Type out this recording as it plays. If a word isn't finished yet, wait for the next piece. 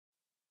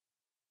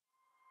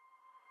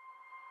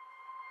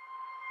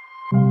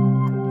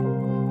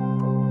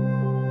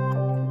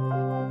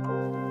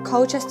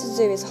Colchester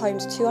Zoo is home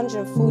to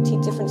 240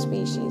 different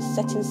species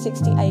set in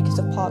 60 acres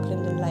of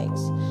parkland and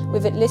lakes,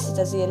 with it listed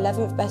as the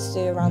 11th best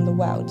zoo around the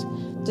world.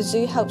 The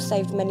zoo helps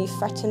save many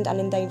threatened and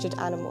endangered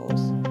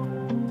animals.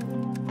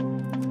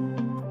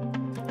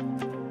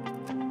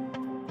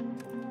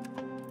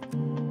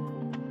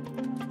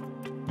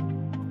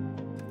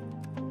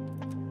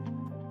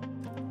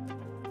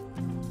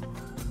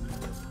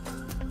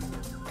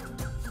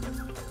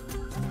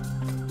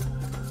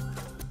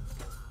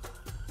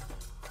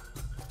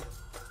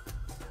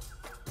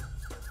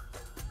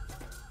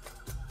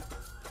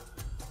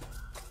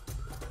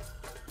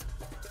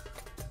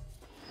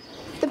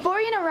 The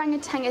Borean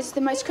orangutan is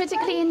the most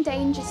critically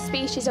endangered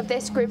species of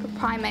this group of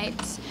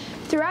primates.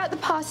 Throughout the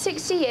past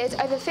 60 years,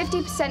 over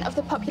 50% of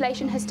the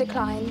population has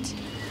declined.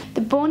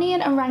 The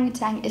Bornean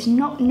orangutan is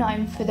not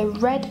known for the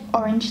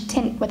red-orange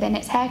tint within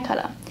its hair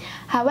colour.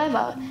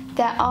 However,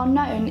 they are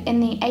known in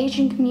the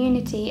Asian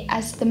community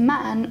as the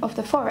man of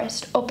the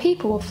forest or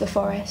people of the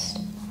forest.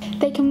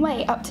 They can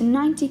weigh up to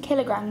 90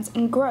 kilograms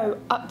and grow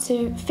up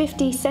to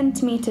 50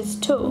 centimetres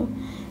tall.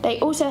 They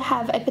also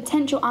have a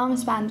potential arm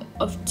span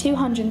of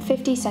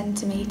 250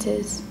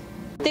 centimetres.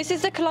 This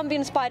is the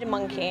Colombian spider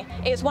monkey.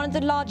 It is one of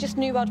the largest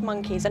New World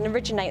monkeys and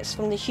originates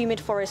from the humid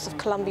forests of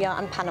Colombia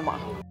and Panama.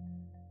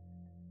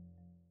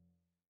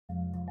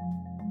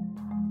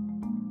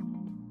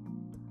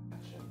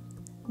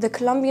 The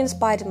Colombian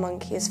spider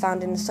monkey is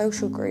found in a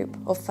social group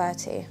of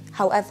 30.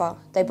 However,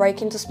 they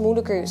break into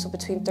smaller groups of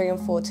between 3 and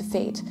 4 to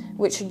feed,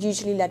 which are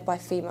usually led by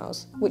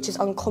females, which is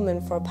uncommon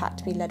for a pack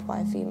to be led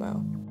by a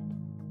female.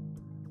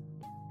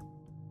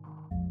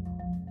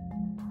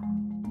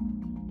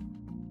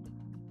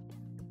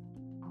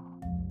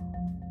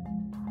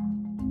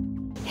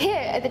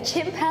 Here are the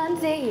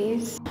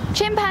chimpanzees.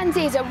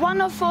 Chimpanzees are one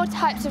of 4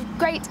 types of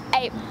great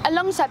ape,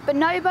 alongside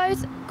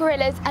bonobos,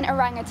 gorillas and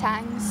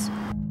orangutans.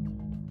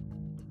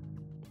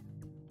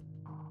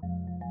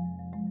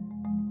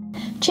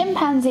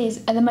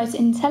 Chimpanzees are the most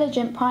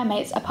intelligent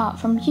primates apart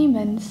from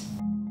humans.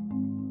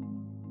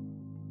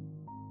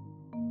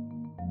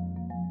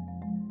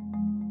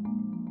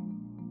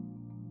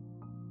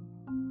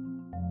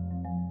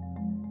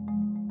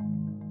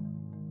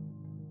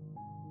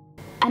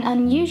 An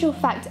unusual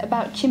fact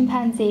about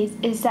chimpanzees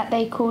is that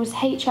they cause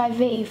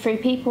HIV through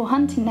people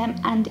hunting them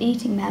and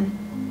eating them.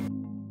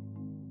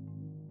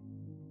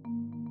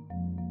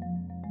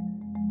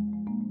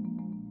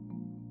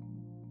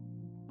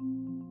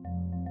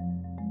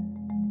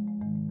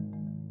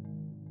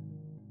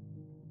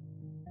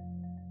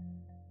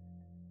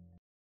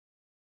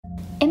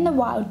 In the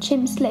wild,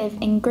 chimps live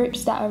in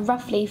groups that are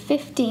roughly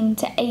 15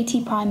 to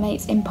 80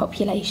 primates in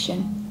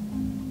population.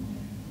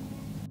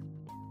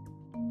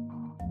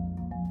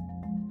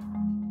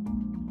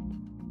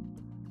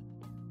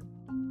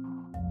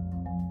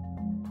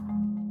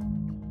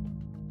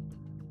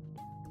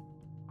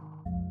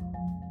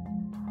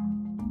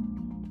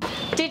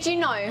 Did you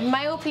know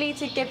male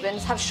pileated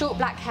gibbons have short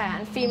black hair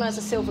and females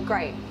are silver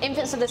grey?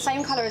 Infants are the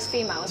same colour as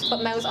females,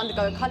 but males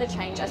undergo a colour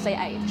change as they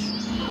age.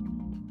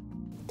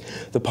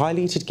 The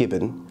pileated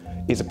gibbon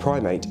is a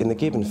primate in the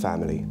gibbon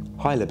family,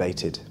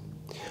 hylobated.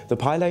 The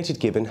pileated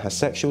gibbon has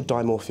sexual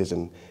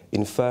dimorphism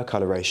in fur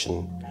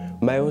coloration.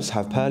 Males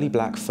have pearly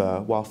black fur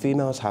while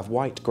females have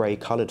white-grey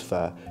coloured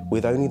fur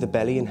with only the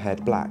belly and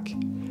head black.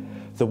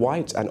 The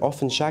white and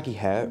often shaggy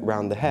hair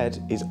round the head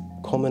is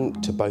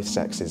common to both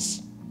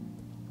sexes.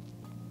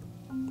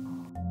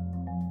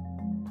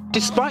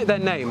 Despite their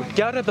name,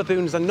 Guelder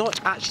baboons are not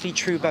actually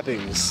true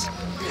baboons.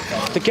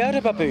 The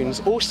Guelder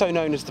baboons, also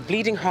known as the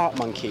bleeding heart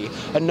monkey,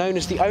 are known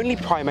as the only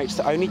primates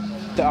that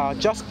are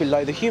just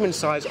below the human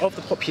size of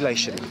the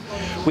population,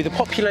 with a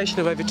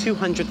population of over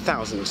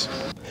 200,000.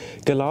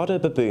 Guelder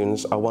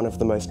baboons are one of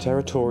the most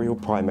territorial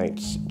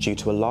primates due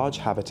to a large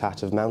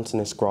habitat of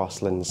mountainous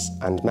grasslands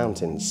and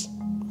mountains.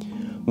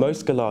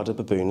 Most Guelder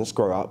baboons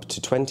grow up to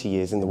 20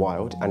 years in the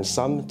wild and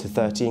some to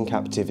 30 in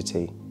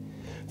captivity.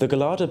 The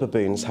Guelder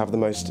baboons have the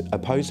most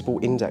opposable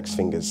index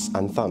fingers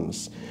and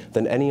thumbs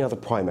than any other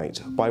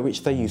primate, by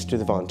which they use to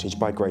advantage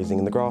by grazing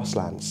in the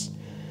grasslands.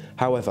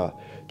 However,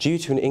 due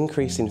to an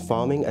increase in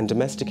farming and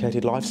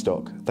domesticated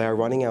livestock, they are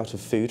running out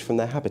of food from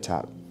their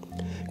habitat.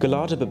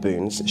 Guelder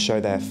baboons show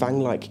their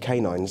fang-like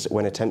canines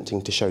when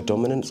attempting to show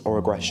dominance or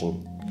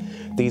aggression.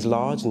 These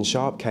large and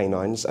sharp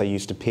canines are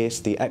used to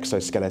pierce the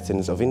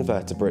exoskeletons of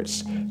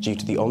invertebrates due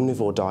to the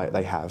omnivore diet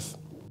they have.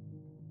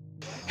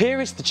 Here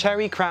is the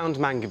cherry-crowned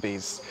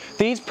mangabeys.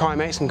 These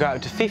primates can grow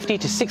up to 50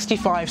 to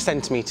 65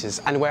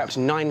 centimetres and weigh up to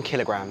 9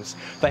 kilograms.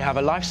 They have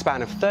a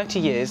lifespan of 30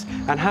 years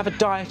and have a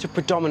diet of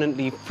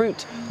predominantly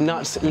fruit,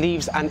 nuts,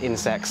 leaves and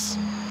insects.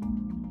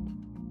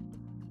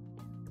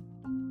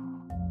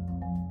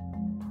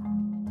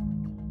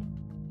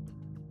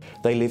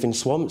 They live in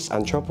swamps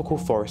and tropical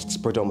forests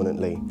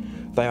predominantly.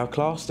 They are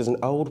classed as an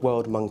old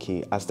world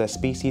monkey as their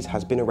species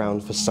has been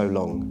around for so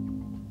long.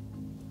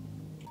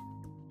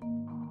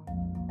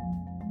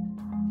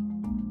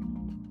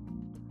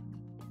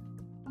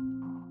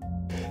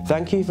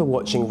 Thank you for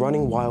watching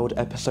Running Wild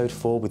Episode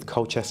 4 with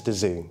Colchester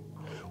Zoo.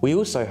 We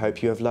also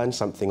hope you have learned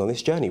something on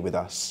this journey with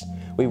us.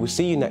 We will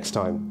see you next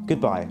time.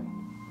 Goodbye.